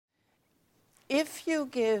if you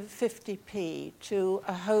give 50p to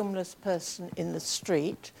a homeless person in the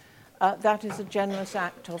street, that is a generous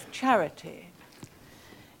act of charity.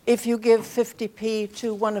 If you give 50p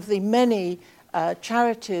to one of the many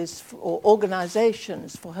charities or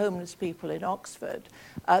organisations for homeless people in Oxford,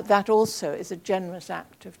 that also is a generous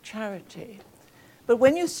act of charity. But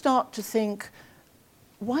when you start to think,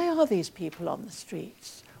 why are these people on the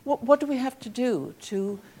streets? What do we have to do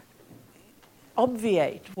to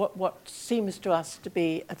obviate what seems to us to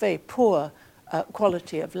be a very poor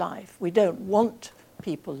quality of life? We don't want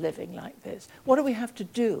people living like this. What do we have to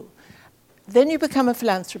do? Then you become a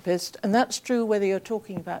philanthropist, and that's true whether you're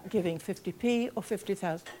talking about giving 50p or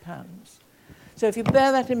 £50,000. So if you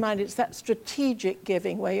bear that in mind, it's that strategic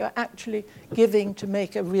giving where you're actually giving to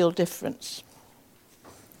make a real difference.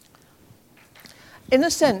 In a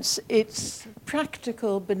sense, it's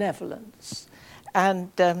practical benevolence and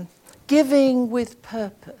giving with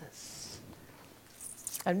purpose.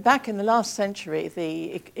 And back in the last century,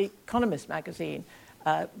 the Economist magazine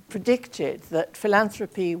predicted that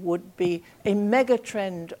philanthropy would be a mega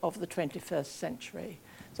trend of the 21st century.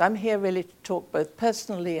 So I'm here really to talk both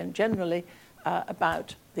personally and generally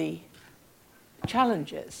about the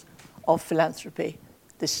challenges of philanthropy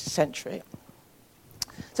this century.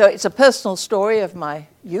 So it's a personal story of my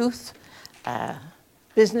youth,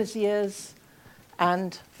 business years,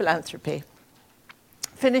 and philanthropy.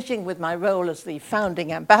 Finishing with my role as the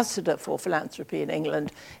founding ambassador for philanthropy in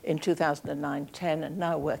England in 2009-10, and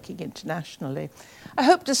now working internationally. I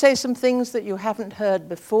hope to say some things that you haven't heard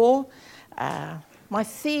before. My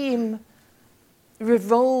theme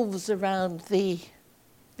revolves around the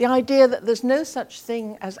idea that there's no such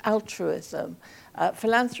thing as altruism.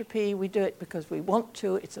 Philanthropy, we do it because we want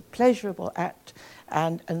to. It's a pleasurable act.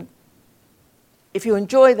 And if you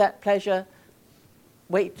enjoy that pleasure,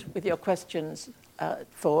 wait with your questions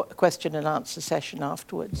for a question and answer session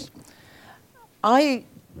afterwards. I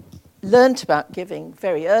learnt about giving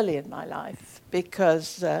very early in my life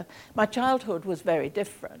because my childhood was very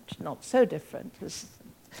different, not so different.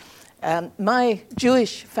 My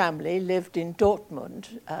Jewish family lived in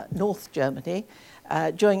Dortmund, North Germany,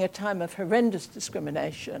 during a time of horrendous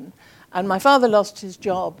discrimination. And my father lost his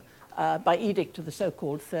job by edict of the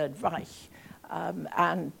so-called Third Reich.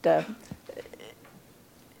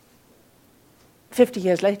 50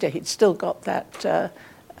 years later, he'd still got that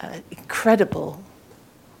incredible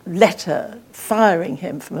letter firing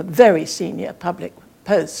him from a very senior public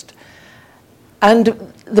post.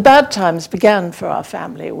 And the bad times began for our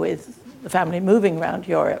family with the family moving around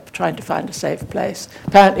Europe, trying to find a safe place.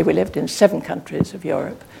 Apparently, we lived in 7 countries of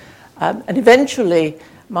Europe. And eventually,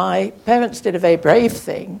 my parents did a very brave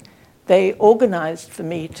thing. They organized for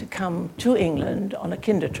me to come to England on a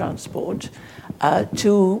Kindertransport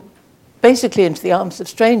to basically into the arms of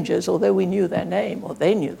strangers, although we knew their name, or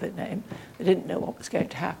they knew their name. They didn't know what was going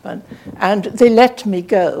to happen. And they let me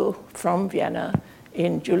go from Vienna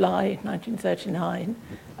in July 1939,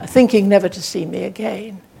 thinking never to see me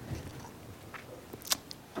again.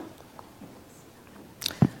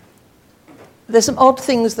 There's some odd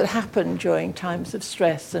things that happened during times of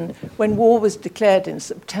stress, and when war was declared in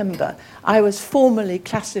September, I was formally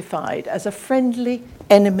classified as a friendly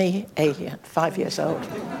enemy alien, 5 years old.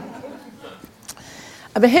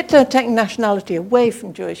 But Hitler had taken nationality away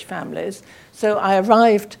from Jewish families, so I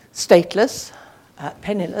arrived stateless,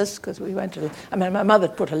 penniless, because my mother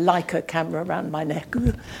put a Leica camera around my neck,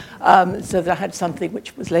 so that I had something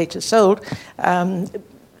which was later sold, and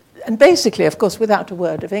basically, of course, without a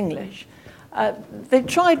word of English. They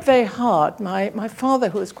tried very hard. My father,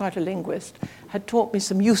 who was quite a linguist, had taught me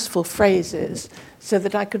some useful phrases so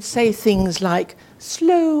that I could say things like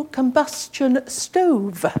slow combustion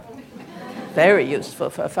stove. Very useful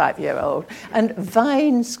for a 5-year-old. And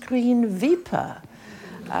Weinscreen Viper.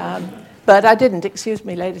 But I didn't, excuse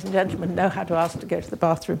me, ladies and gentlemen, know how to ask to go to the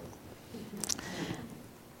bathroom.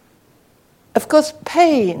 Of course,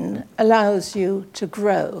 pain allows you to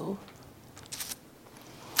grow.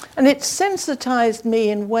 And it sensitized me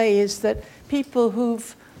in ways that people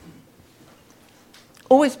who've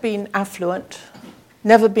always been affluent,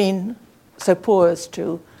 never been so poor as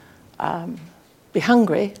to be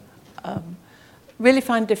hungry, really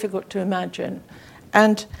find difficult to imagine.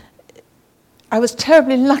 And I was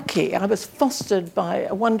terribly lucky. I was fostered by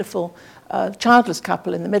a wonderful childless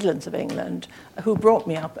couple in the Midlands of England who brought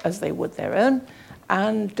me up as they would their own.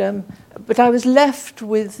 But I was left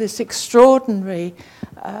with this extraordinary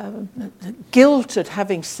guilt at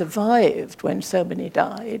having survived when so many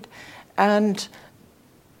died. And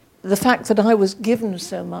the fact that I was given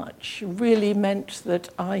so much really meant that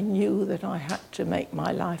I knew that I had to make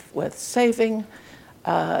my life worth saving,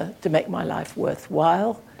 to make my life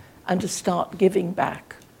worthwhile and to start giving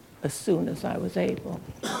back as soon as I was able.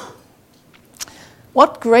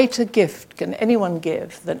 What greater gift can anyone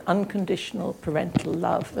give than unconditional parental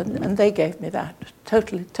love? And they gave me that,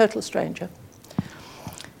 total stranger.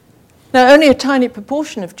 Now, only a tiny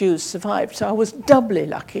proportion of Jews survived, so I was doubly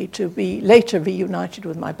lucky to be later reunited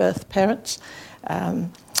with my birth parents.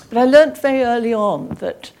 But I learnt very early on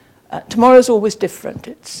that tomorrow's always different.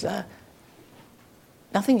 It's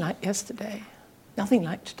nothing like yesterday, nothing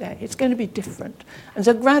like today. It's going to be different. And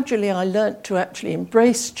so gradually I learnt to actually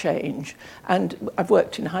embrace change, and I've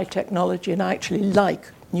worked in high technology, and I actually like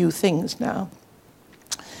new things now.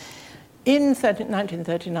 In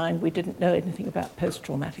 1939, we didn't know anything about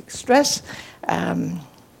post-traumatic stress.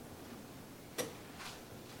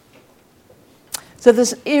 So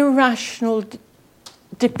there's irrational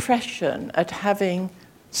depression at having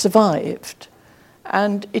survived.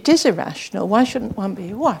 And it is irrational. Why shouldn't one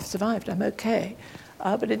be, oh, I've survived, I'm okay?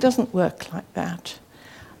 But it doesn't work like that.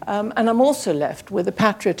 And I'm also left with a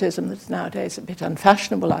patriotism that's nowadays a bit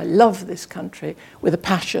unfashionable. I love this country with a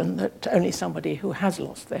passion that only somebody who has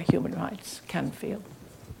lost their human rights can feel.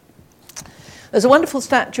 There's a wonderful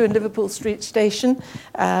statue in Liverpool Street Station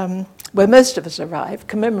where most of us arrive,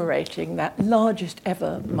 commemorating that largest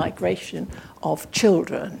ever migration of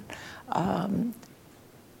children,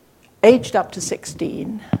 aged up to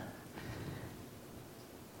 16.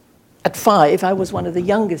 At 5, I was one of the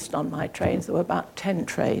youngest on my trains. There were about 10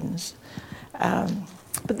 trains.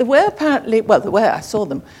 But there were apparently, well, there were, I saw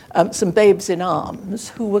them, some babes in arms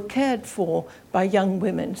who were cared for by young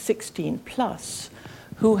women, 16 plus,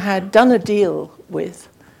 who had done a deal with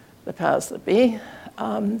the powers that be,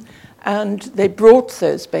 and they brought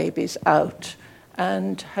those babies out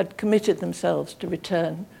and had committed themselves to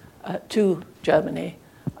return to Germany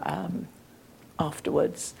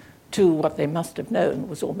afterwards, to what they must have known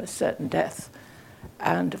was almost certain death.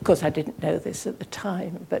 And of course I didn't know this at the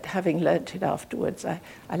time, but having learnt it afterwards, I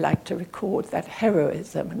like to record that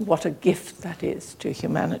heroism and what a gift that is to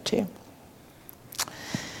humanity.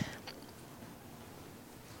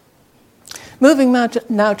 Moving now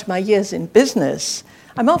to my years in business,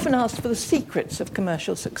 I'm often asked for the secrets of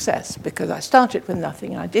commercial success, because I started with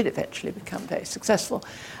nothing and I did eventually become very successful.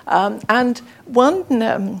 And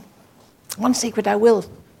one secret I will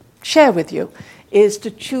share with you is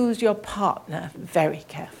to choose your partner very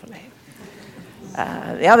carefully.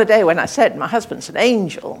 The other day when I said my husband's an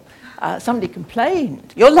angel, somebody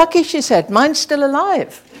complained. You're lucky, she said, mine's still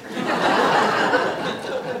alive.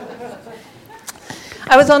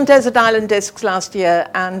 I was on Desert Island Discs last year,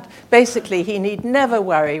 and basically he need never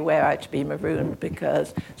worry where I'd be marooned,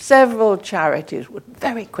 because several charities would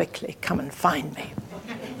very quickly come and find me.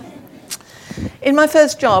 In my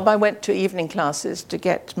first job, I went to evening classes to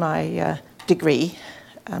get my degree.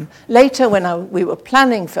 Later, when we were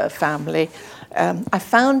planning for a family, I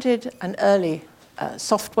founded an early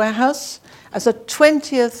software house as a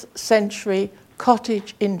 20th century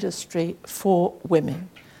cottage industry for women,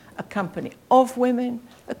 a company of women,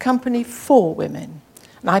 a company for women.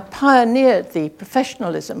 And I pioneered the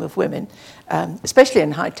professionalism of women, especially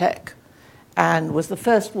in high tech, and was the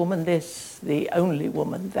first woman this, the only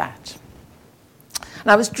woman that. And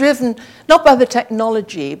I was driven not by the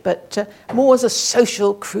technology, but more as a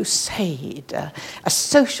social crusade, a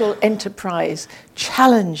social enterprise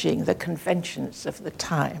challenging the conventions of the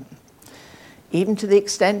time, even to the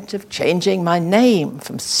extent of changing my name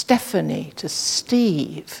from Stephanie to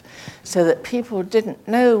Steve, so that people didn't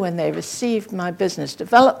know when they received my business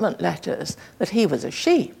development letters that he was a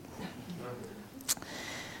she.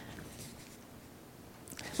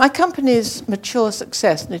 My company's mature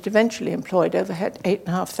success, and it eventually employed over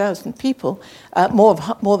 8,500 people,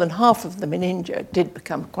 more than half of them in India. It did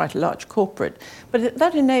become quite a large corporate. But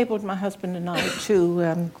that enabled my husband and I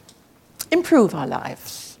to improve our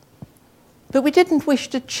lives. But we didn't wish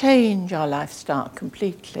to change our lifestyle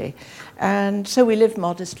completely. And so we lived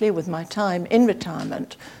modestly, with my time in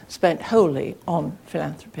retirement spent wholly on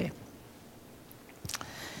philanthropy.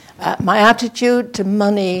 My attitude to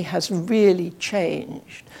money has really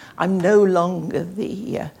changed. I'm no longer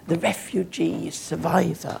the refugee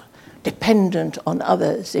survivor, dependent on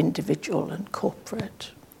others, individual and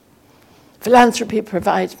corporate. Philanthropy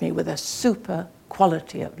provides me with a super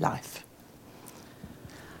quality of life.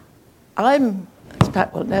 I'm, as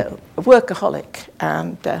Pat will know, a workaholic,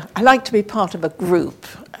 and I like to be part of a group,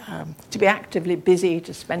 to be actively busy,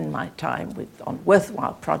 to spend my time on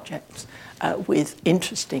worthwhile projects, with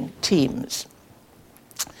interesting teams.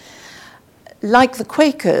 Like the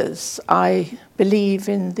Quakers, I believe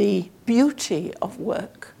in the beauty of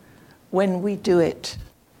work when we do it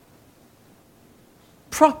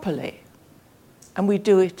properly, and we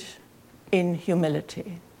do it in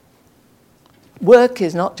humility. Work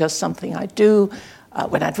is not just something I do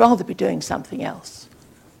when I'd rather be doing something else.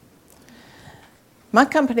 My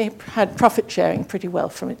company had profit sharing pretty well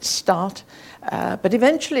from its start, but I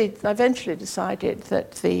eventually decided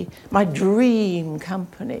that my dream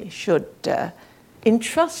company should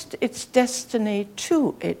entrust its destiny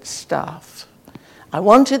to its staff. I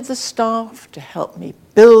wanted the staff to help me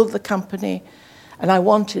build the company, and I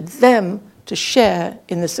wanted them to share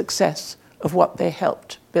in the success of what they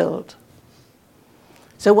helped build.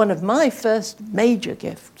 So one of my first major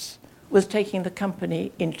gifts was taking the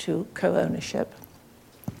company into co-ownership.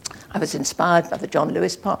 I was inspired by the John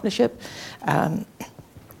Lewis Partnership, and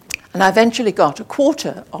I eventually got a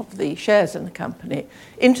quarter of the shares in the company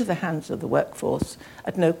into the hands of the workforce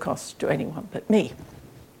at no cost to anyone but me.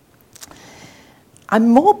 I'm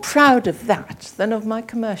more proud of that than of my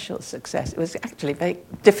commercial success. It was actually very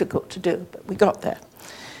difficult to do, but we got there.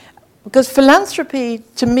 Because philanthropy,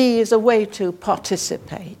 to me, is a way to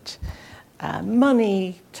participate.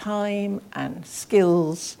 Money, time, and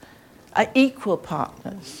skills are equal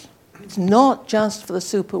partners. It's not just for the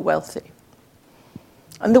super wealthy.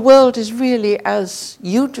 And the world is really as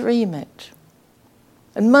you dream it.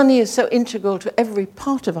 And money is so integral to every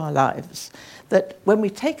part of our lives that when we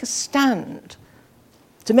take a stand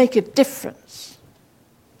to make a difference,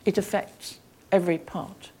 it affects every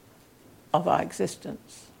part of our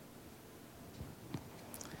existence.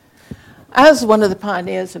 As one of the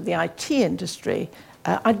pioneers of the IT industry,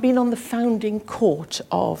 I'd been on the founding court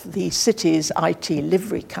of the city's IT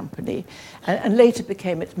livery company and later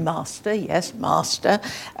became its master. Yes, master.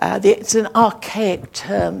 It's an archaic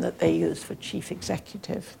term that they use for chief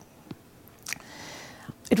executive.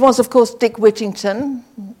 It was, of course, Dick Whittington,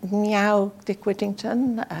 meow Dick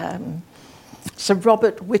Whittington, Sir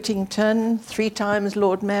Robert Whittington, 3 times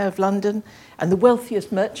Lord Mayor of London, and the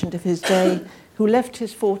wealthiest merchant of his day, who left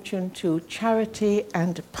his fortune to charity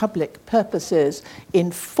and public purposes in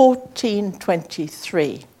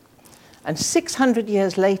 1423. And 600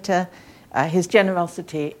 years later, his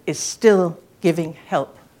generosity is still giving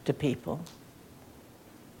help to people.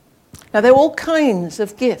 Now, there are all kinds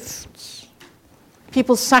of gifts.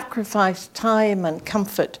 People sacrifice time and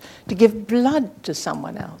comfort to give blood to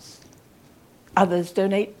someone else. Others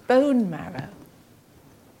donate bone marrow.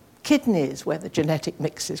 Kidneys, where the genetic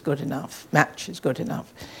mix is good enough, match is good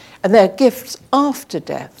enough. And there are gifts after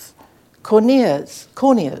death, corneas,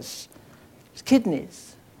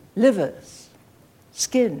 kidneys, livers,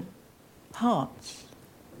 skin, hearts,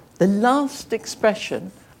 the last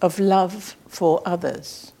expression of love for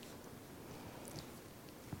others.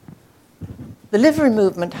 The livery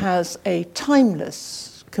movement has a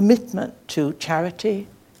timeless commitment to charity,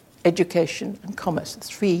 education, and commerce,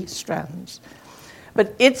 3 strands.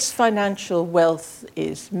 But its financial wealth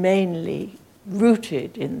is mainly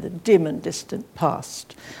rooted in the dim and distant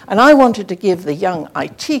past. And I wanted to give the young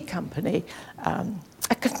IT company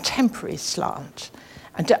a contemporary slant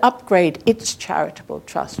and to upgrade its charitable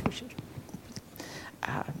trust, which is,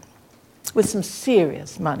 with some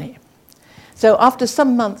serious money. So after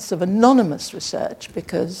some months of anonymous research,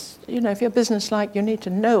 because, if you're business-like, you need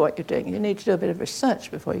to know what you're doing. You need to do a bit of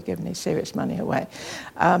research before you give any serious money away.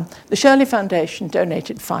 The Shirley Foundation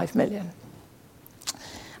donated $5 million.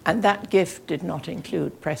 And that gift did not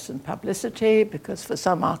include press and publicity, because for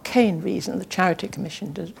some arcane reason, the Charity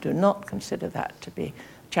Commission do not consider that to be a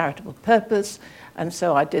charitable purpose. And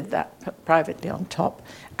so I did that privately on top,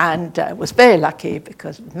 and was very lucky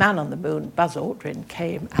because Man on the Moon, Buzz Aldrin,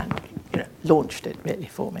 came and launched it really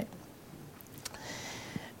for me.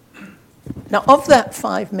 Now, of that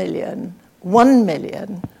 $5 million, $1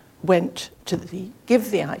 million went to give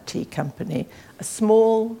the IT company a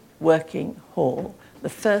small working hall, the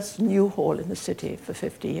first new hall in the city for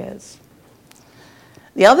 50 years.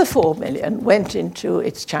 The other $4 million went into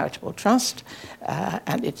its charitable trust,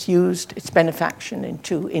 and it's used its benefaction in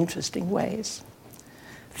 2 interesting ways.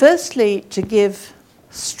 Firstly, to give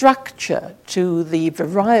structure to the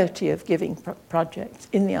variety of giving projects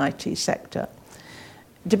in the IT sector,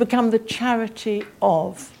 to become the charity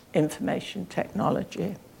of information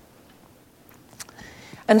technology.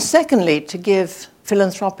 And secondly, to give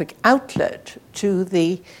philanthropic outlet to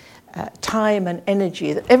the time and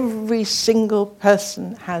energy that every single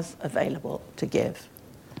person has available to give.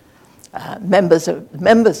 Members of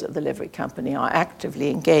the livery company are actively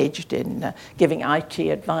engaged in giving IT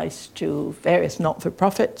advice to various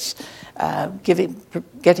not-for-profits,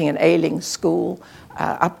 getting an ailing school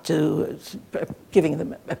up to giving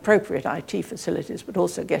them appropriate IT facilities, but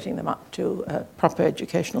also getting them up to proper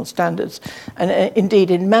educational standards. And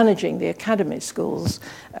indeed, in managing the academy schools,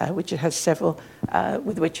 which it has several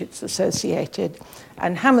with which it's associated,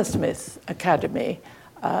 and Hammersmith Academy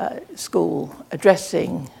School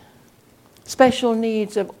addressing special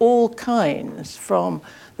needs of all kinds, from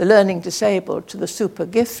the learning disabled to the super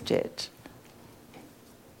gifted.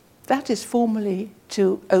 That is formally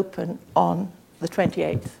to open on the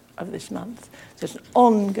 28th of this month. So it's an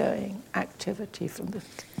ongoing activity from this.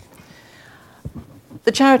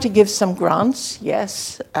 The charity gives some grants,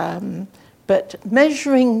 yes, but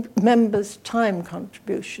measuring members' time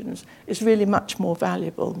contributions is really much more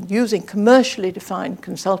valuable. Using commercially defined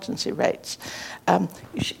consultancy rates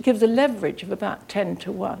gives a leverage of about 10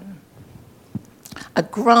 to 1. A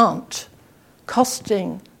grant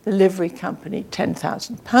costing the livery company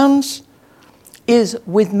 £10,000 is,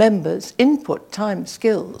 with members' input, time,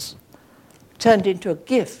 skills, turned into a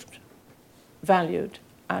gift valued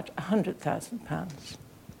at £100,000.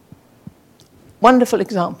 Wonderful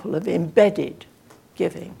example of embedded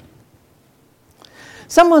giving.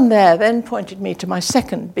 Someone there then pointed me to my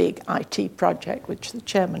second big IT project, which the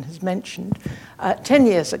chairman has mentioned. 10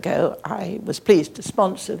 years ago, I was pleased to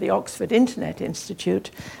sponsor the Oxford Internet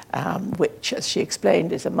Institute, which, as she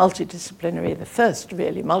explained, is a multidisciplinary, the first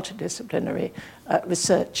really multidisciplinary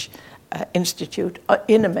research institute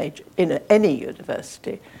in any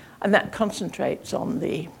university, and that concentrates on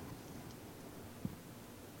the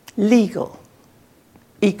legal,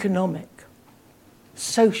 economic,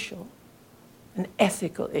 social, and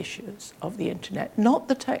ethical issues of the internet. Not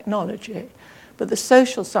the technology, but the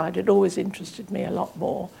social side had always interested me a lot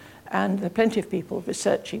more. And there are plenty of people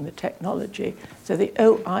researching the technology. So the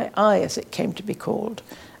OII, as it came to be called,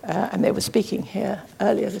 and they were speaking here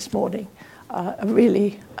earlier this morning, are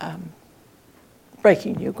really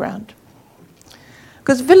breaking new ground.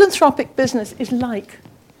 Because philanthropic business is like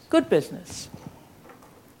good business.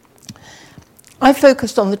 I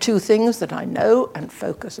focused on the two things that I know and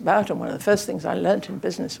focus about, and one of the first things I learned in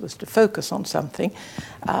business was to focus on something.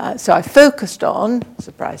 So I focused on,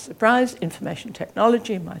 surprise, surprise, information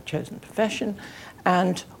technology, my chosen profession,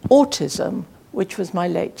 and autism, which was my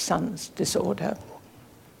late son's disorder.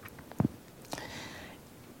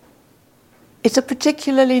 It's a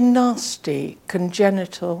particularly nasty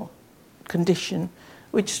congenital condition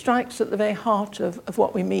which strikes at the very heart of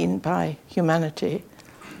what we mean by humanity.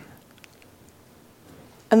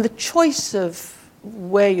 And the choice of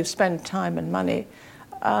where you spend time and money,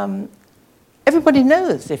 everybody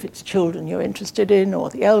knows if it's children you're interested in, or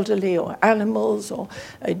the elderly, or animals, or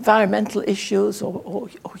environmental issues, or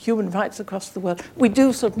human rights across the world. We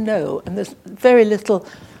do sort of know, and there's very little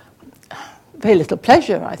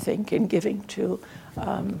pleasure, I think, in giving to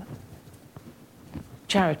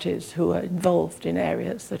charities who are involved in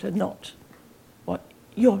areas that are not what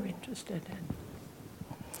you're interested in.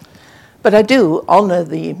 But I do honour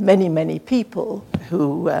the many, many people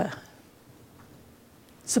who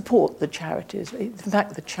support the charities. In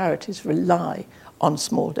fact, the charities rely on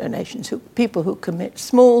small donations, people who commit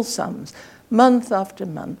small sums month after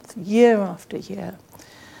month, year after year.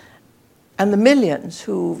 And the millions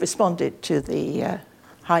who responded to the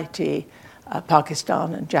Haiti,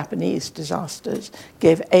 Pakistan and Japanese disasters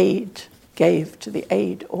gave to the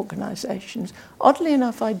aid organisations. Oddly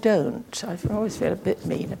enough, I don't. I always feel a bit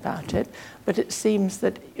mean about it, but it seems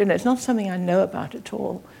that it's not something I know about at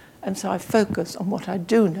all, and so I focus on what I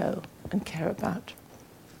do know and care about.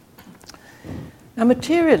 Now,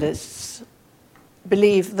 materialists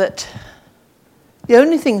believe that the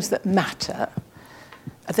only things that matter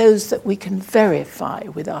are those that we can verify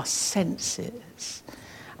with our senses,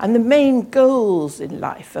 and the main goals in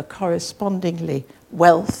life are correspondingly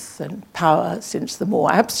wealth and power, since the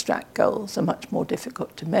more abstract goals are much more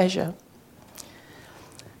difficult to measure.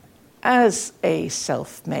 As a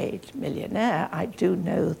self-made millionaire, I do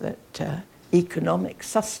know that economic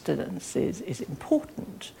sustenance is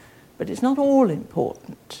important, but it's not all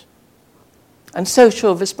important. And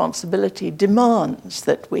social responsibility demands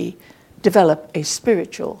that we develop a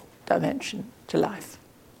spiritual dimension to life.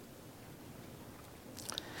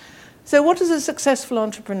 So what does a successful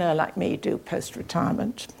entrepreneur like me do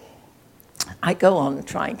post-retirement? I go on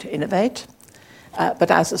trying to innovate,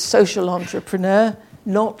 but as a social entrepreneur,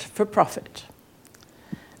 not for profit.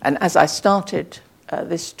 And as I started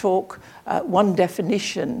this talk, one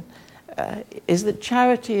definition is that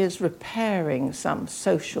charity is repairing some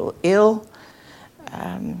social ill,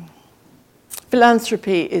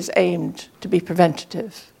 philanthropy is aimed to be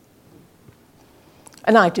preventative.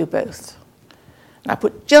 And I do both. I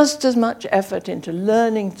put just as much effort into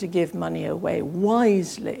learning to give money away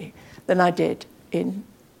wisely than I did in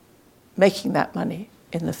making that money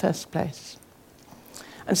in the first place.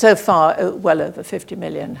 And so far, well over 50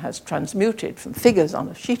 million has transmuted from figures on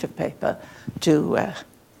a sheet of paper to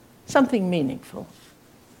something meaningful.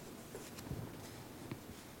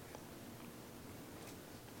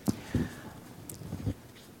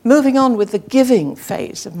 Moving on with the giving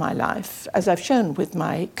phase of my life, as I've shown with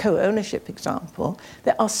my co-ownership example,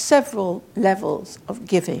 there are several levels of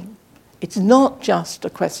giving. It's not just a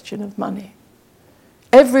question of money.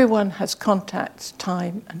 Everyone has contacts,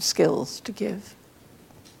 time, and skills to give.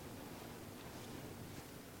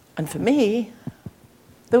 And for me,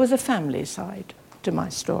 there was a family side to my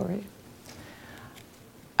story.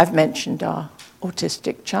 I've mentioned our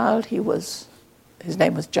autistic child. His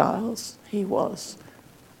name was Giles. He was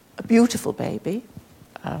a beautiful baby.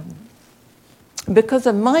 Because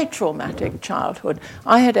of my traumatic childhood,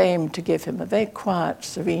 I had aimed to give him a very quiet,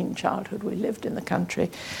 serene childhood. We lived in the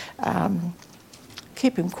country.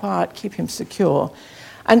 Keep him quiet, keep him secure.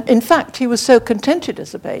 And in fact, he was so contented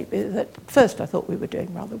as a baby that at first I thought we were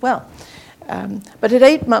doing rather well. But at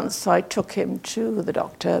 8 months, I took him to the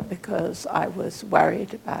doctor because I was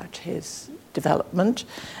worried about his development,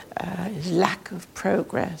 his lack of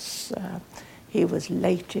progress. He was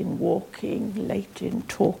late in walking, late in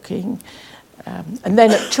talking. And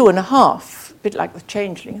then at 2.5, a bit like the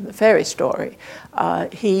changeling in the fairy story,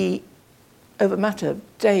 he, over a matter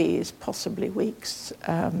of days, possibly weeks,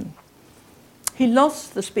 he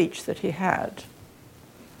lost the speech that he had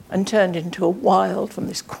and turned into a wild, from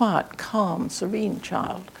this quiet, calm, serene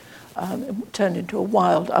child, turned into a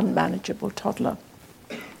wild, unmanageable toddler.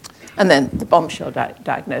 And then the bombshell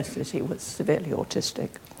diagnosis, he was severely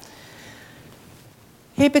autistic.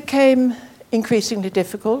 He became increasingly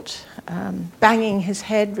difficult, banging his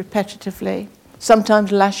head repetitively,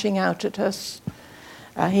 sometimes lashing out at us.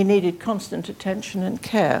 He needed constant attention and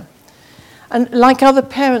care. And like other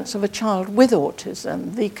parents of a child with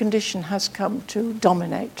autism, the condition has come to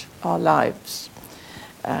dominate our lives.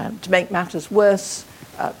 To make matters worse,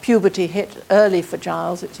 puberty hit early for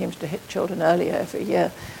Giles. It seems to hit children earlier every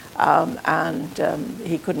year. And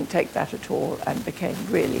he couldn't take that at all and became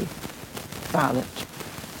really violent.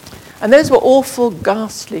 And those were awful,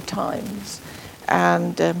 ghastly times.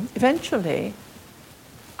 And eventually,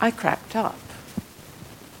 I cracked up.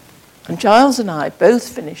 And Giles and I both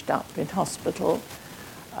finished up in hospital.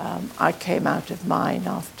 I came out of mine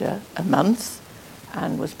after a month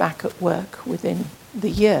and was back at work within the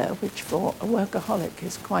year, which for a workaholic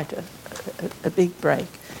is quite a big break.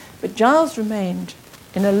 But Giles remained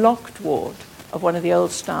in a locked ward of one of the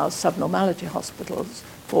old-style subnormality hospitals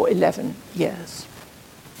for 11 years.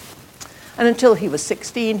 And until he was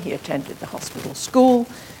 16, he attended the hospital school.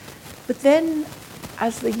 But then,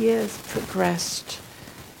 as the years progressed,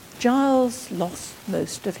 Giles lost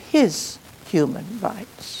most of his human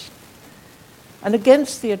rights. And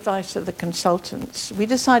against the advice of the consultants, we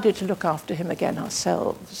decided to look after him again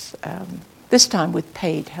ourselves, this time with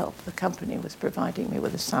paid help. The company was providing me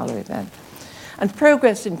with a salary then. And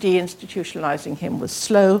progress in deinstitutionalizing him was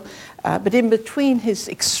slow, but in between his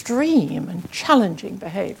extreme and challenging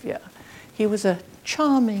behavior, he was a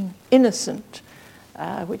charming innocent,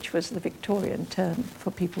 which was the Victorian term for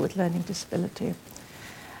people with learning disability.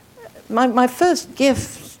 My first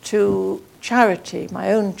gift to charity,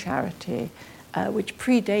 my own charity, which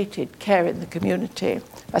predated care in the community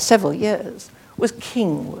by several years, was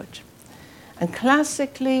Kingwood. And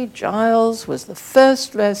classically, Giles was the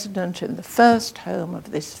first resident in the first home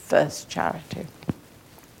of this first charity.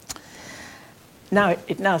 Now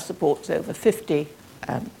it now supports over 50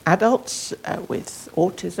 adults with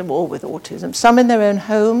autism or with autism, some in their own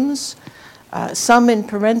homes, some in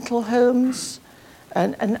parental homes,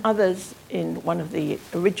 and others in one of the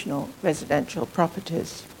original residential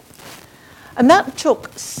properties. And that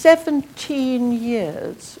took 17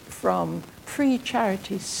 years from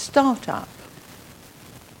pre-charity startup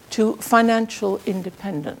to financial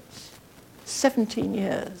independence. 17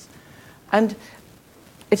 years. And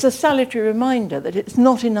it's a salutary reminder that it's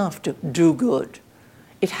not enough to do good.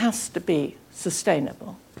 It has to be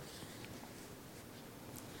sustainable.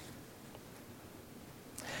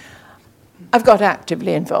 I've got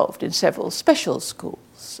actively involved in several special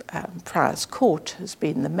schools. Prior's Court has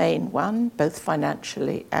been the main one, both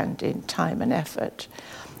financially and in time and effort.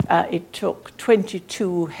 It took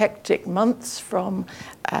 22 hectic months from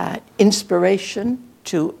inspiration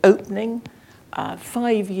to opening,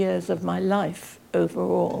 5 years of my life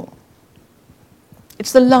overall.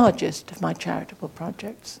 It's the largest of my charitable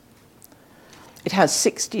projects. It has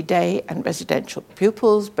 60-day and residential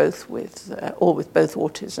pupils, both with both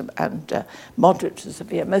autism and moderate to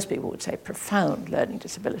severe. Most people would say profound learning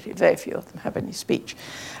disability. Very few of them have any speech.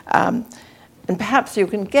 And perhaps you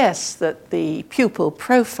can guess that the pupil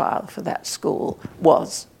profile for that school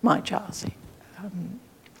was my Charlesy.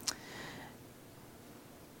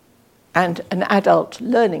 And an adult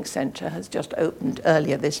learning centre has just opened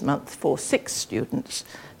earlier this month for 6 students,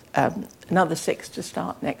 another 6 to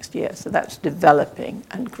start next year. So that's developing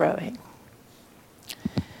and growing.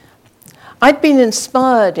 I'd been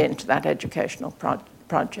inspired into that educational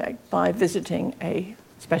project by visiting a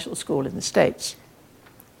special school in the States.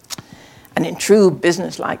 And in true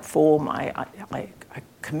business-like form, I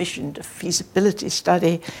commissioned a feasibility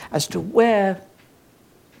study as to where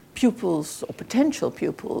pupils or potential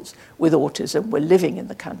pupils with autism were living in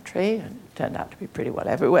the country, and it turned out to be pretty well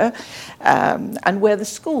everywhere, and where the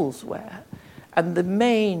schools were. And the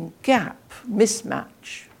main gap,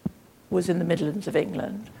 mismatch, was in the Midlands of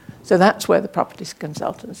England. So that's where the property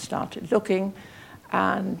consultants started looking,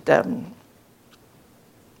 and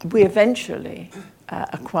we eventually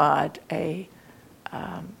acquired a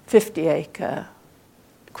 50-acre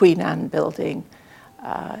Queen Anne building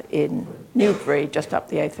in Newbury, just up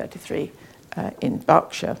the A33 in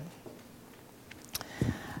Berkshire.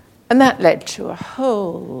 And that led to a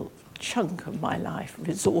whole chunk of my life: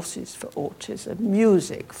 resources for autism,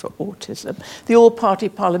 music for autism, the all-party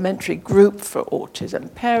parliamentary group for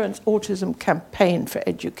autism, parents' autism campaign for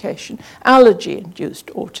education, allergy-induced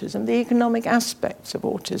autism, the economic aspects of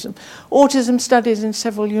autism, autism studies in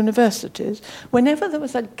several universities. Whenever there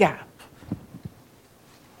was a gap,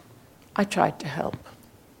 I tried to help.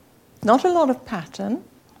 Not a lot of pattern,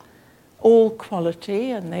 all quality,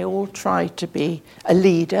 and they all try to be a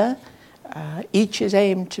leader. Each is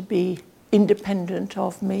aimed to be independent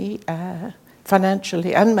of me,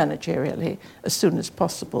 financially and managerially, as soon as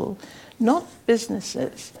possible. Not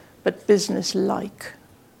businesses, but business-like.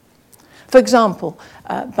 For example,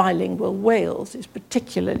 bilingual Wales is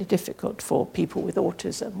particularly difficult for people with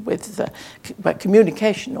autism, where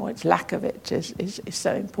communication, or its lack of it, is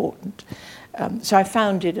so important. So I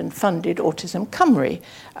founded and funded Autism Cymru,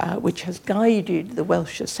 which has guided the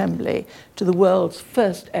Welsh Assembly to the world's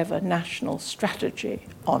first ever national strategy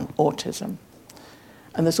on autism.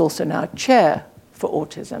 And there's also now a chair for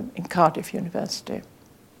autism in Cardiff University.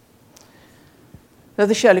 So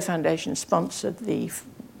the Shirley Foundation sponsored the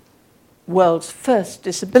world's first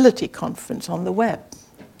disability conference on the web.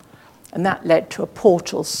 And that led to a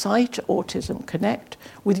portal site, Autism Connect,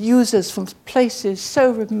 with users from places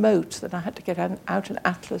so remote that I had to get out an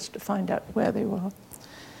atlas to find out where they were.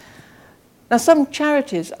 Now, some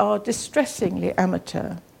charities are distressingly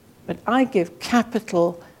amateur, but I give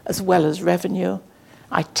capital as well as revenue.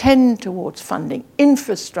 I tend towards funding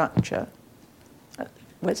infrastructure,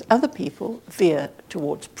 whereas other people veer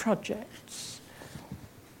towards projects.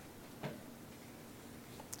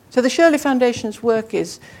 So the Shirley Foundation's work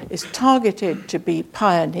is targeted to be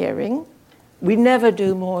pioneering. We never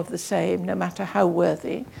do more of the same, no matter how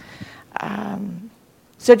worthy.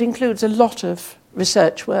 So it includes a lot of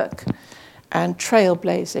research work and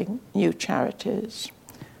trailblazing new charities.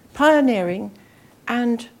 Pioneering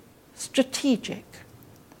and strategic.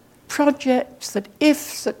 Projects that, if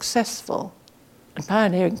successful, and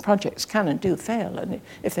pioneering projects can and do fail, and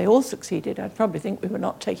if they all succeeded, I'd probably think we were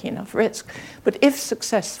not taking enough risk, but if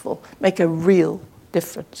successful, make a real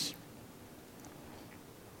difference.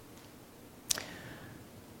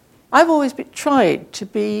 I've always tried to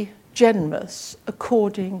be generous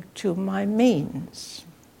according to my means.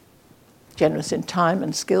 Generous in time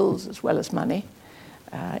and skills as well as money.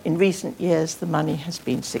 In recent years, the money has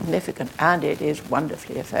been significant, and it is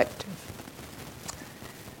wonderfully effective.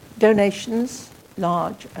 Donations,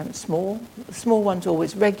 large and small. The small ones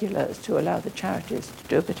always regular, to allow the charities to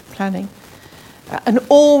do a bit of planning. And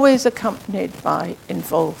always accompanied by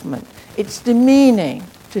involvement. It's demeaning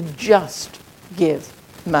to just give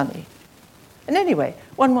money. And anyway,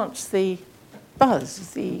 one wants the buzz,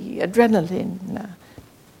 the adrenaline,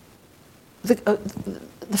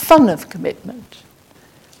 the fun of commitment.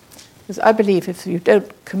 Because I believe if you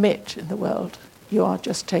don't commit in the world, you are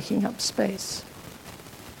just taking up space.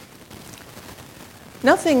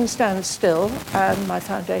 Nothing stands still, and my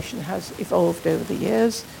foundation has evolved over the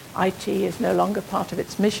years. IT is no longer part of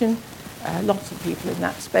its mission. Lots of people in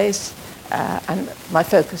that space, and my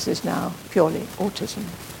focus is now purely autism.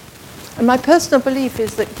 And my personal belief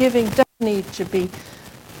is that giving does need to be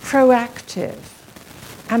proactive,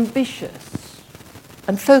 ambitious,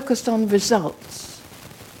 and focused on results.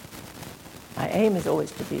 My aim is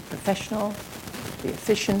always to be professional, to be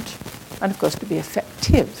efficient, and of course to be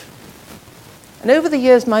effective. And over the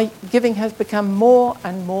years, my giving has become more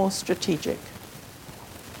and more strategic.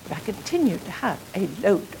 But I continue to have a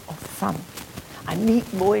load of fun. I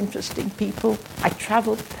meet more interesting people. I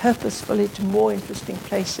travel purposefully to more interesting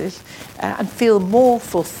places and feel more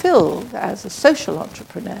fulfilled as a social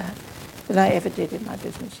entrepreneur than I ever did in my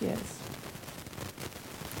business years.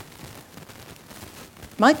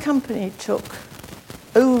 My company took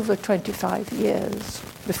over 25 years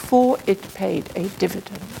before it paid a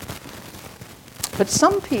dividend. But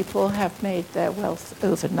some people have made their wealth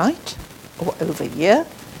overnight or over a year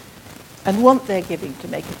and want their giving to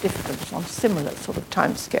make a difference on similar sort of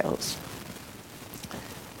timescales.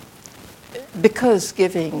 Because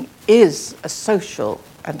giving is a social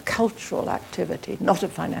and cultural activity, not a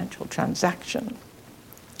financial transaction,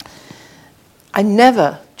 I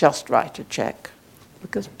never just write a check,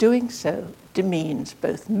 because doing so demeans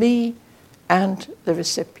both me and the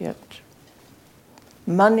recipient.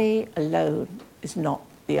 Money alone is not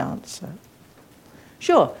the answer.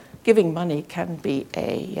 Sure, giving money can be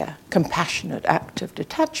a compassionate act of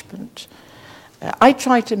detachment. I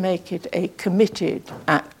try to make it a committed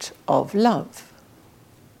act of love.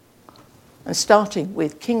 And starting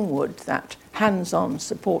with Kingwood, that hands-on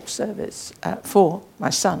support service for my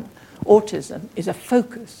son, autism is a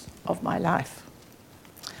focus of my life.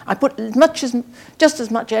 I put just as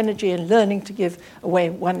much energy in learning to give away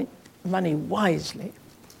money wisely,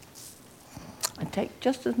 and take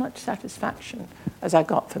just as much satisfaction as I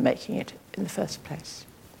got for making it in the first place.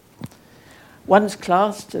 One's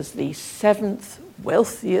classed as the 7th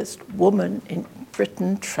wealthiest woman in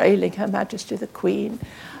Britain, trailing Her Majesty the Queen.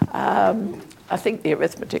 I think the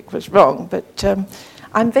arithmetic was wrong, but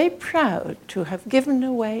I'm very proud to have given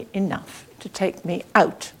away enough to take me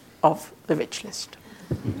out of the rich list.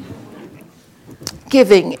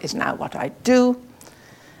 Giving is now what I do.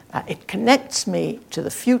 It connects me to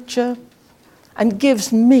the future and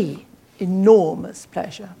gives me enormous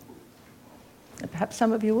pleasure. And perhaps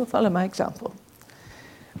some of you will follow my example.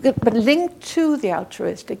 But linked to the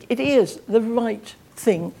altruistic, it is the right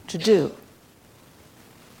thing to do.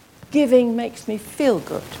 Giving makes me feel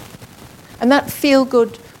good. And that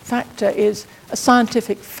feel-good factor is a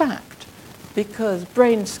scientific fact, because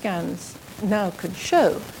brain scans now can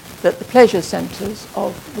show that the pleasure centers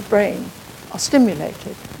of the brain are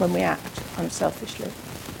stimulated when we act unselfishly.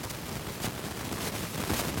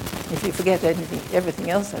 If you forget everything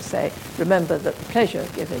else I say, remember that pleasure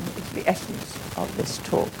giving is the essence of this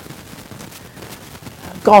talk.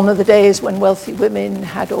 Gone are the days when wealthy women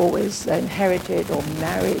had always inherited or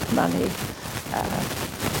married money.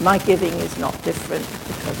 My giving is not different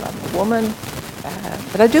because I'm a woman,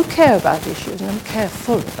 but I do care about issues and I'm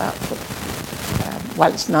careful about them.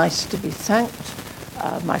 While it's nice to be thanked,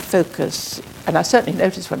 my focus, and I certainly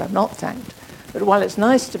notice when I'm not thanked, but while it's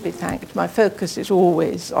nice to be thanked, my focus is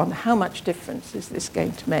always on how much difference is this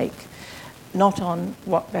going to make, not on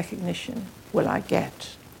what recognition will I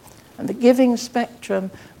get. And the giving spectrum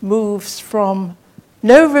moves from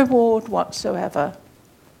no reward whatsoever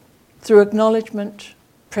through acknowledgement,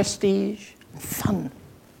 prestige, and fun,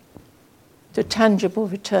 to tangible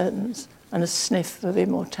returns and a sniff of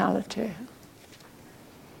immortality.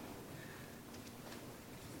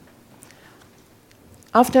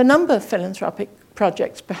 After a number of philanthropic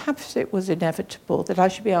projects, perhaps it was inevitable that I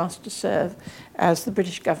should be asked to serve as the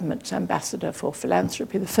British government's ambassador for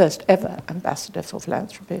philanthropy, the first ever ambassador for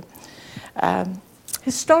philanthropy.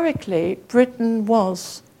 Historically, Britain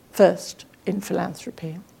was first in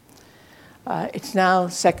philanthropy. It's now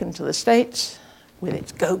second to the States with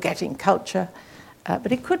its go-getting culture,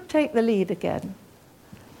 but it could take the lead again.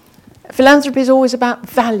 Philanthropy is always about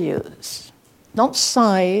values. Not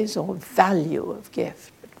size or value of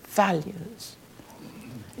gift, but values.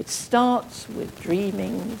 It starts with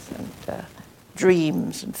dreamings and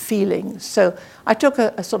dreams and feelings. So I took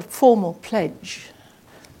a sort of formal pledge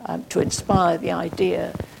to inspire the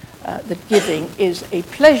idea that giving is a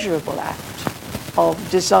pleasurable act of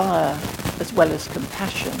desire as well as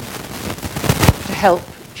compassion to help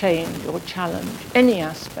change or challenge any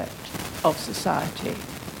aspect of society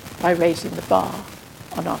by raising the bar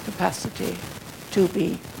on our capacity to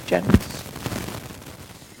be generous.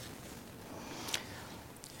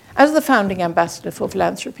 As the founding ambassador for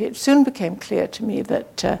philanthropy, it soon became clear to me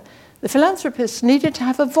that the philanthropists needed to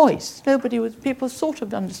have a voice. People sort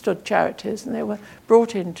of understood charities and they were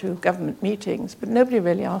brought into government meetings, but nobody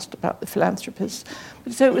really asked about the philanthropists.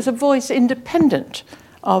 So it was a voice independent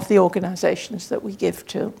of the organizations that we give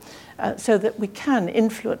to, so that we can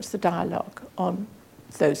influence the dialogue on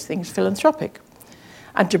those things philanthropic.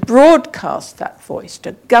 And to broadcast that voice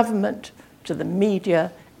to government, to the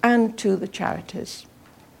media, and to the charities.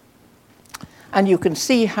 And you can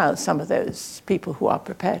see how some of those people who are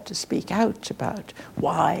prepared to speak out about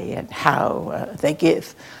why and how they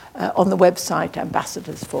give on the website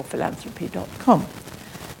ambassadorsforphilanthropy.com.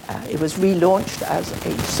 It was relaunched as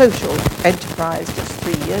a social enterprise just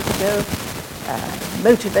 3 years ago.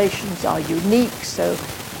 Motivations are unique, so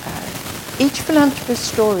each philanthropist's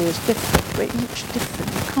story is different. We're each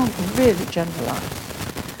different. You can't really generalize.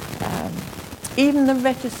 Even the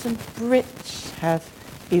reticent Brits have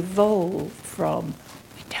evolved from,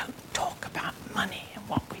 we don't talk about money and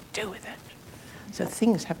what we do with it. So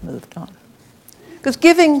things have moved on. Because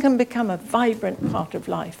giving can become a vibrant part of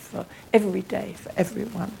life for every day, for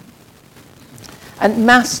everyone. And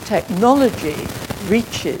mass technology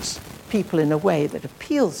reaches people in a way that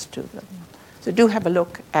appeals to them. So do have a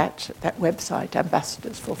look at that website,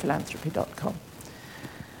 ambassadorsforphilanthropy.com.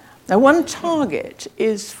 Now, one target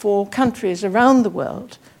is for countries around the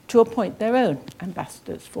world to appoint their own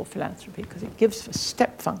ambassadors for philanthropy, because it gives a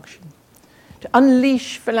step function. To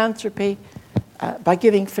unleash philanthropy by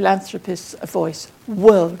giving philanthropists a voice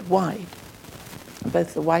worldwide.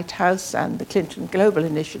 Both the White House and the Clinton Global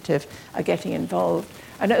Initiative are getting involved.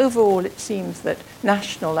 And overall, it seems that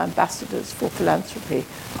national ambassadors for philanthropy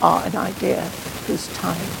are an idea whose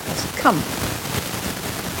time has come.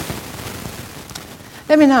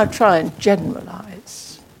 Let me now try and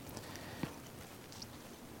generalize.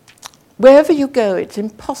 Wherever you go, it's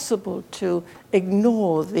impossible to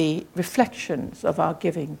ignore the reflections of our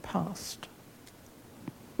giving past.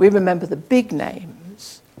 We remember the big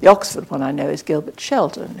names. The Oxford one I know is Gilbert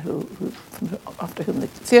Sheldon, after whom the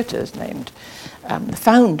theatre is named, the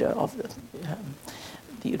founder of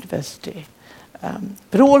the university.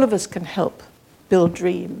 But all of us can help build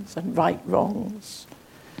dreams and right wrongs.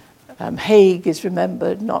 Haig is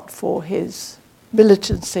remembered not for his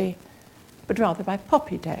militancy, but rather by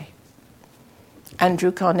Poppy Day.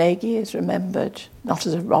 Andrew Carnegie is remembered not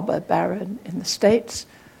as a robber baron in the States,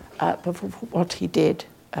 but for what he did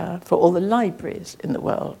for all the libraries in the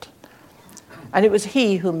world. And it was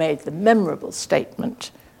he who made the memorable statement,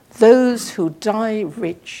 "Those who die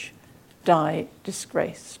rich die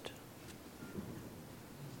disgraced."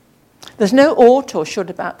 There's no ought or should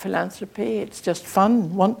about philanthropy. It's just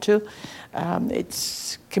fun, want to.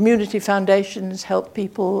 It's community foundations help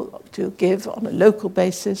people to give on a local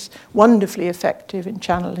basis, wonderfully effective in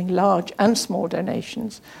channeling large and small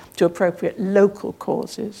donations to appropriate local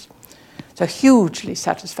causes. So hugely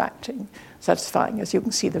satisfying as you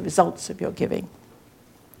can see the results of your giving.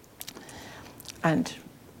 And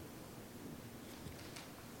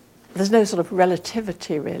there's no sort of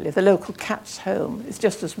relativity, really. The local cat's home is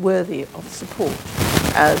just as worthy of support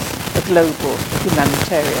as a global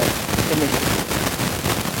humanitarian initiative.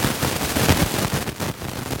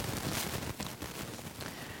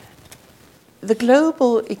 The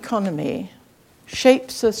global economy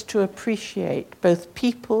shapes us to appreciate both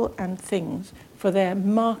people and things for their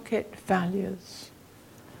market values.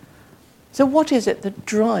 So what is it that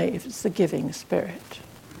drives the giving spirit?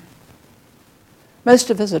 Most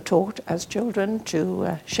of us are taught as children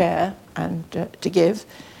to share and to give,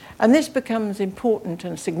 and this becomes important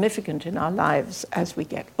and significant in our lives as we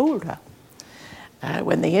get older,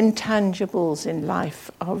 when the intangibles in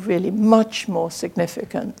life are really much more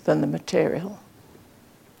significant than the material.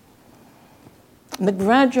 And the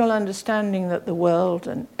gradual understanding that the world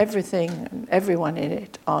and everything and everyone in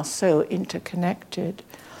it are so interconnected,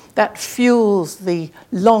 that fuels the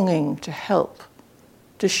longing to help,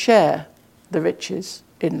 to share the riches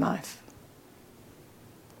in life.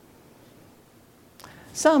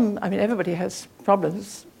 Everybody has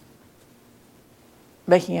problems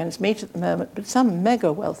making ends meet at the moment, but some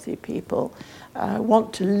mega wealthy people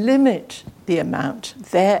want to limit the amount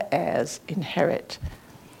their heirs inherit.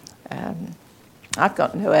 I've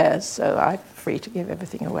got no heirs, so I'm free to give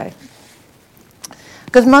everything away.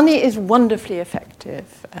 Because money is wonderfully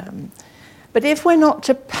effective. But if we're not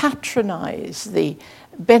to patronize the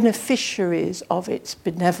beneficiaries of its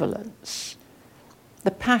benevolence,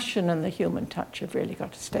 the passion and the human touch have really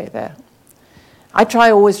got to stay there. I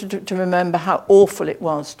try always to remember how awful it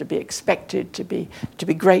was to be expected to be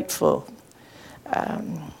grateful.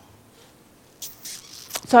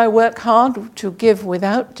 So I work hard to give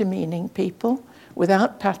without demeaning people,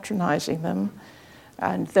 without patronizing them,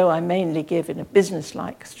 and though I mainly give in a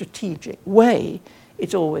business-like, strategic way,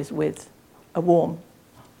 it's always with a warm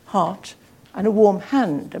heart and a warm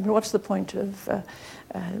hand. I mean, what's the point of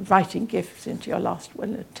writing gifts into your last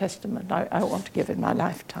will and testament? I want to give in my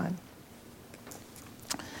lifetime.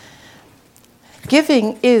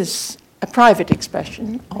 Giving is a private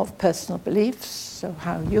expression of personal beliefs, so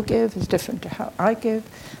how you give is different to how I give.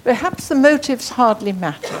 Perhaps the motives hardly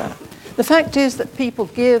matter. The fact is that people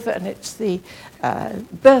give, and it's the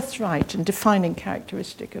birthright and defining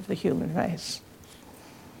characteristic of the human race.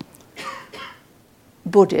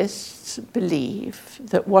 Buddhists believe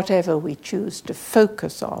that whatever we choose to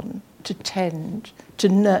focus on, to tend, to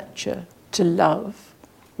nurture, to love,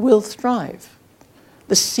 will thrive.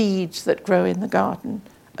 The seeds that grow in the garden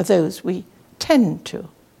are those we tend to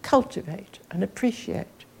cultivate and appreciate.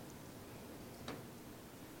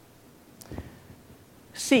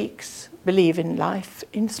 Sikhs believe in life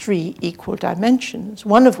in 3 equal dimensions,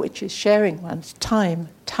 one of which is sharing one's time,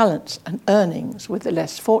 talents, and earnings with the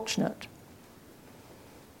less fortunate.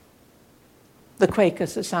 The Quaker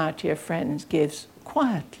Society of Friends gives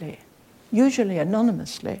quietly, usually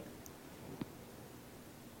anonymously.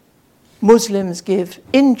 Muslims give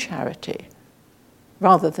in charity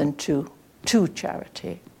rather than to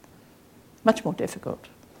charity. Much more difficult.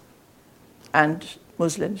 And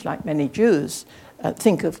Muslims, like many Jews,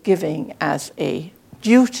 think of giving as a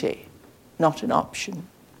duty, not an option.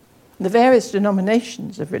 The various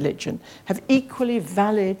denominations of religion have equally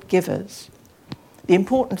valid givers. The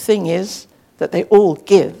important thing is that they all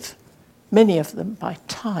give, many of them by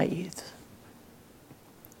tithe.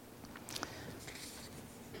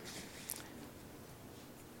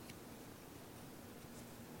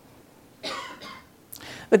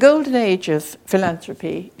 The golden age of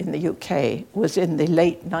philanthropy in the UK was in the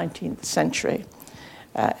late 19th century.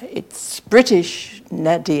 It's British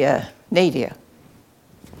nadir,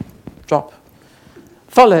 drop,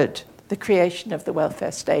 followed the creation of the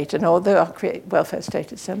welfare state. And although our welfare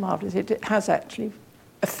state is so marvellous, it has actually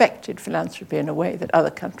affected philanthropy in a way that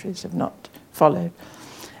other countries have not followed.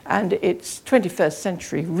 And its 21st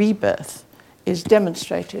century rebirth is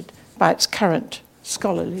demonstrated by its current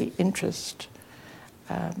scholarly interest.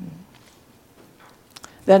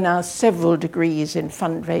 There are now several degrees in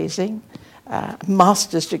fundraising, a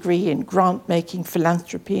master's degree in grant-making,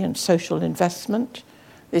 philanthropy and social investment.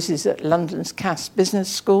 This is at London's Cass Business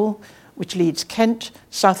School, which leads Kent,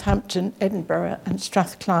 Southampton, Edinburgh and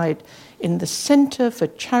Strathclyde in the Centre for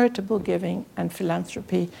Charitable Giving and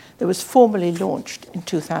Philanthropy that was formally launched in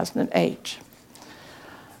 2008.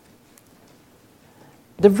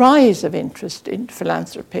 The rise of interest in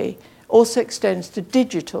philanthropy also extends to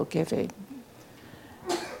digital giving.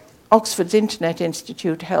 Oxford's Internet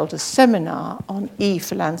Institute held a seminar on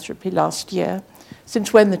e-philanthropy last year,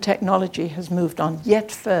 since when the technology has moved on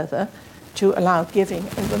yet further to allow giving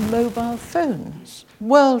over mobile phones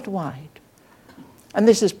worldwide. And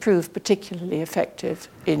this has proved particularly effective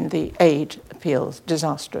in the aid appeals,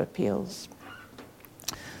 disaster appeals.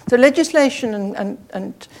 So legislation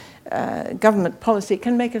and government policy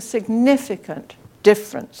can make a significant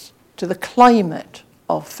difference to the climate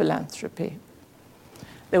of philanthropy.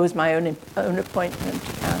 There was my own appointment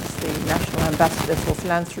as the National Ambassador for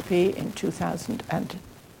Philanthropy in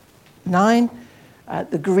 2009,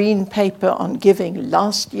 the Green Paper on Giving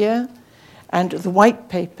last year, and the White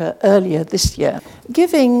Paper earlier this year.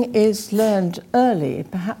 Giving is learned early,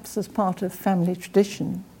 perhaps as part of family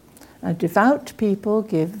tradition. Devout people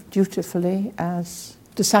give dutifully as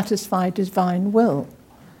to satisfy divine will.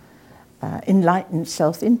 Enlightened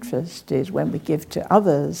self-interest is when we give to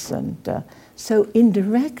others and so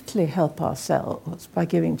indirectly help ourselves by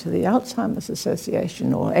giving to the Alzheimer's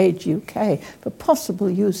Association or Age UK for possible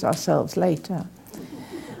use ourselves later.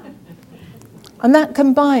 And that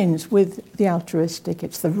combines with the altruistic.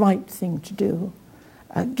 It's the right thing to do.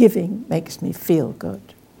 Giving makes me feel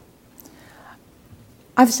good.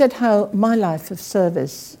 I've said how my life of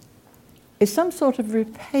service is some sort of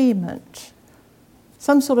repayment,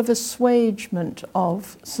 some sort of assuagement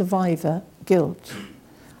of survivor guilt.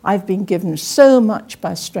 I've been given so much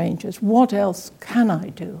by strangers. What else can I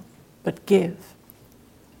do but give?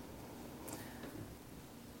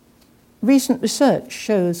 Recent research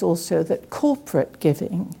shows also that corporate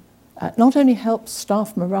giving not only helps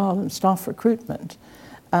staff morale and staff recruitment,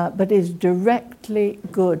 but is directly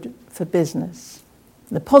good for business.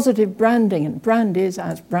 The positive branding, and brand is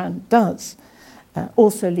as brand does,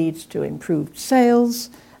 also leads to improved sales,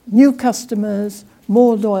 new customers,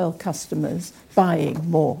 more loyal customers buying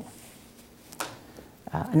more.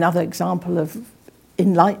 Another example of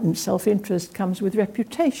enlightened self-interest comes with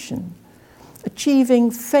reputation,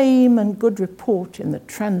 achieving fame and good report in the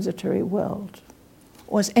transitory world,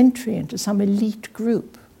 or as entry into some elite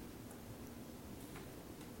group.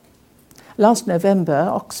 Last November,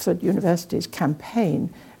 Oxford University's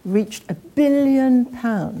campaign reached £1 billion,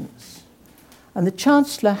 and the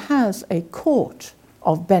Chancellor has a court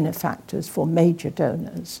of benefactors for major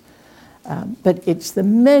donors. But it's the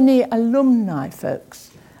many alumni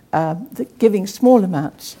folks that giving small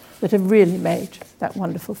amounts that have really made that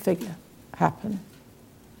wonderful figure happen.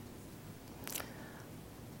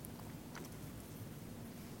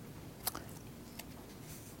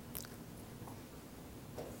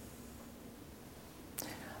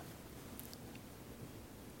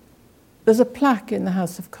 There's a plaque in the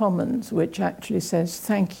House of Commons which actually says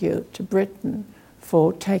thank you to Britain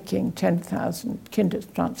for taking 10,000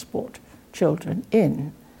 Kindertransport children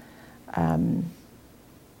in.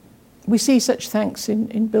 We see such thanks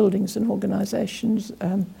in buildings and organisations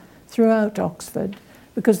throughout Oxford,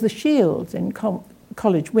 because the shields in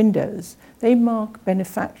college windows, they mark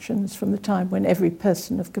benefactions from the time when every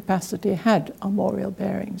person of capacity had armorial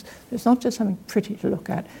bearings. It's not just something pretty to look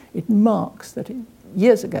at, it marks that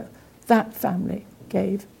years ago that family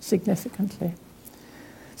gave significantly.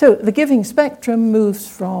 So the giving spectrum moves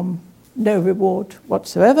from no reward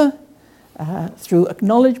whatsoever through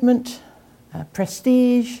acknowledgement,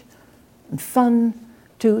 prestige and fun,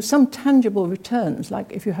 to some tangible returns,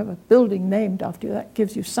 like if you have a building named after you, that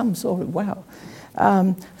gives you some sort of wow,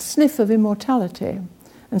 sniff of immortality,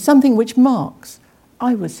 and something which marks,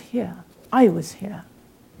 I was here, I was here.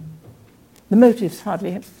 The motives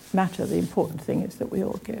hardly matter, the important thing is that we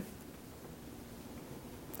all give.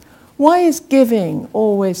 Why is giving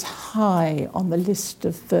always high on the list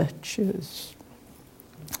of virtues?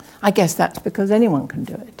 I guess that's because anyone can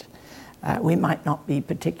do it. We might not be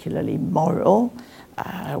particularly moral,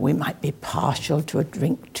 we might be partial to a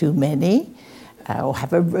drink too many, or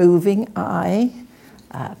have a roving eye,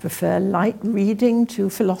 prefer light reading to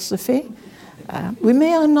philosophy. We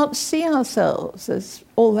may not see ourselves as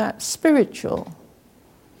all that spiritual,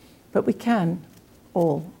 but we can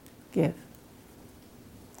all give.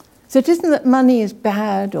 So it isn't that money is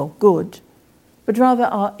bad or good, but rather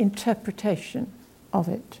our interpretation of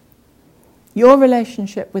it. Your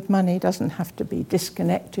relationship with money doesn't have to be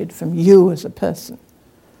disconnected from you as a person.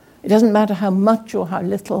 It doesn't matter how much or how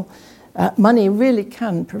little. Money really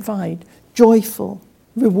can provide joyful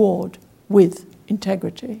reward with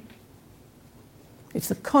integrity. It's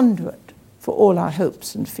the conduit for all our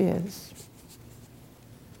hopes and fears.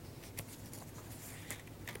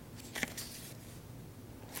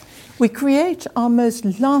 We create our most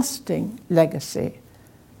lasting legacy,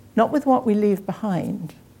 not with what we leave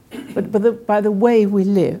behind, but by the way we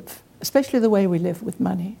live, especially the way we live with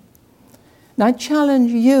money. And I challenge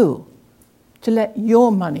you to let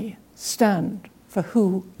your money stand for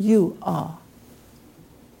who you are.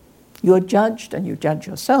 You're judged, and you judge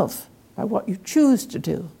yourself, by what you choose to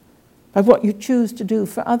do, by what you choose to do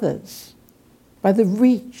for others, by the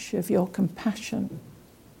reach of your compassion.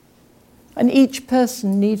 And each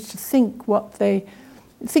person needs to think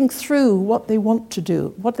through what they want to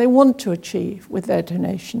do, what they want to achieve with their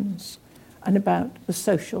donations, and about the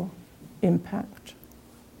social impact.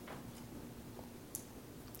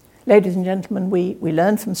 Ladies and gentlemen, we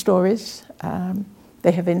learn from stories.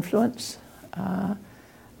 They have influence.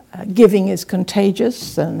 Giving is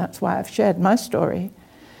contagious, and that's why I've shared my story.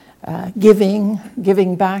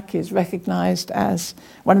 Giving back is recognized as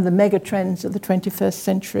one of the mega trends of the 21st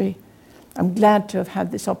century. I'm glad to have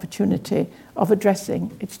had this opportunity of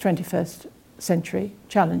addressing its 21st century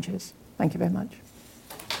challenges. Thank you very much.